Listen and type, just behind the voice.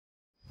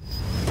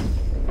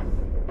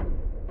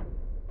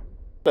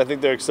I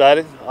think they're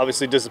excited,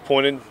 obviously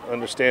disappointed,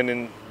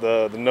 understanding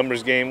the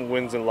numbers game,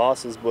 wins and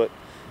losses, but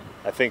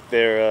I think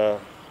they're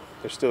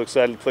still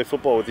excited to play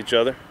football with each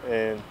other,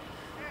 and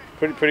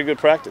pretty good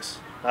practice.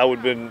 I would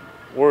have been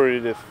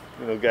worried if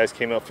guys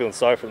came out feeling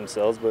sorry for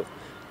themselves, but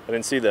I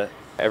didn't see that.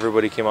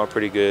 Everybody came out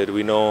pretty good.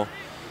 We know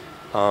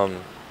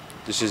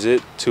this is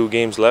it, 2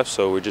 games left,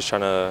 so we're just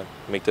trying to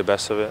make the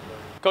best of it.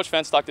 Coach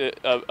Fentz talked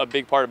a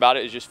big part about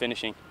it is just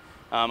finishing.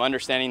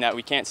 Understanding that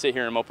we can't sit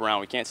here and mope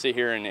around. We can't sit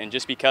here and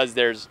just because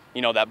there's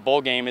that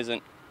bowl game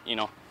isn't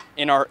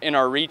in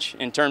our reach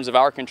in terms of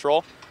our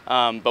control.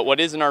 But what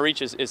is in our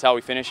reach is how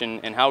we finish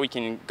and how we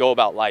can go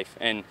about life.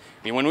 And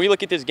when we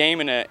look at this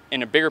game in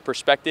a bigger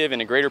perspective, in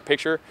a greater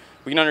picture,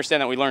 we can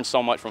understand that we learn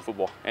so much from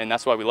football, and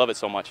that's why we love it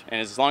so much. And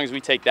as long as we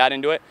take that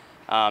into it,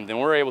 then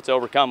we're able to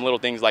overcome little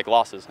things like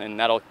losses, and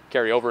that'll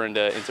carry over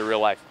into real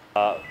life.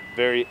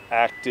 Very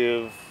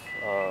active.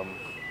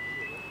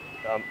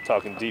 I'm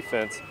talking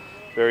defense.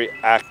 Very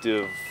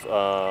active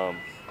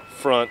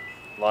front,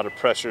 a lot of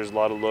pressures, a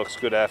lot of looks,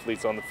 good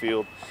athletes on the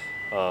field.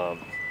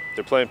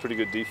 They're playing pretty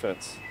good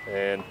defense,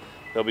 and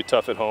they'll be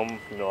tough at home,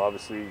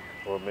 obviously,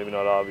 or maybe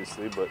not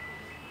obviously, but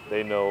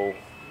they know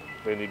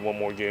they need one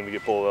more game to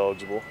get bowl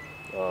eligible.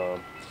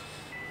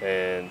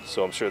 And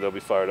so I'm sure they'll be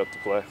fired up to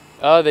play.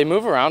 They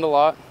move around a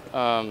lot,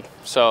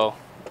 so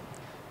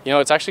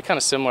it's actually kind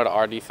of similar to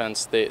our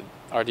defense.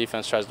 Our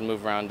defense tries to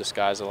move around,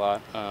 disguise a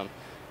lot,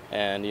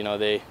 and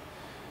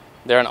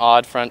they're an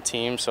odd front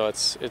team, so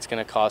it's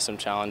going to cause some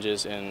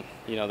challenges in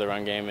the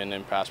run game and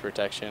in pass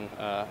protection.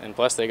 And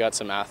plus, they got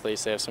some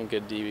athletes. They have some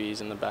good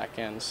DBs in the back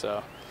end,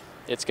 so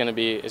it's going to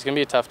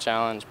be a tough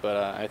challenge. But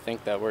I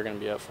think that we're going to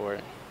be up for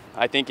it.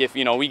 I think if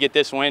we get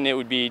this win, it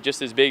would be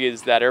just as big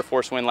as that Air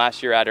Force win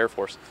last year at Air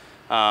Force.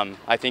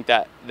 I think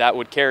that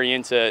would carry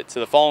into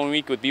the following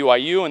week with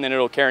BYU, and then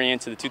it'll carry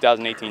into the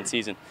 2018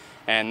 season.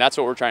 And that's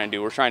what we're trying to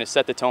do. We're trying to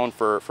set the tone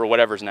for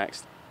whatever's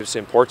next. It's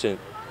important.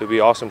 It'd be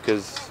awesome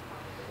because,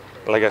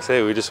 like I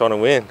said, we just want to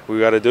win. We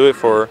got to do it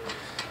for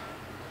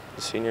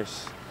the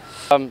seniors.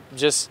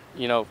 Just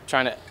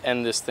trying to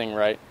end this thing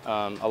right.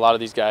 A lot of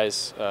these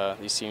guys,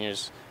 these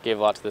seniors, gave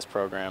a lot to this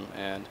program,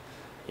 and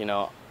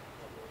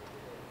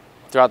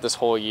throughout this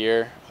whole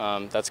year,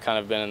 that's kind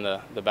of been in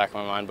the back of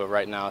my mind. But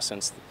right now,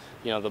 since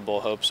the bowl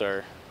hopes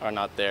are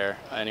not there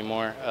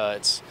anymore,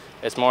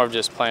 it's more of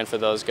just playing for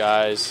those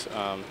guys.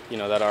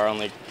 That are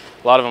only,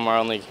 a lot of them are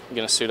only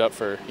going to suit up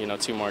for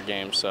 2 more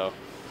games. So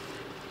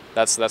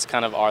that's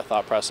kind of our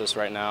thought process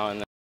right now.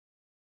 And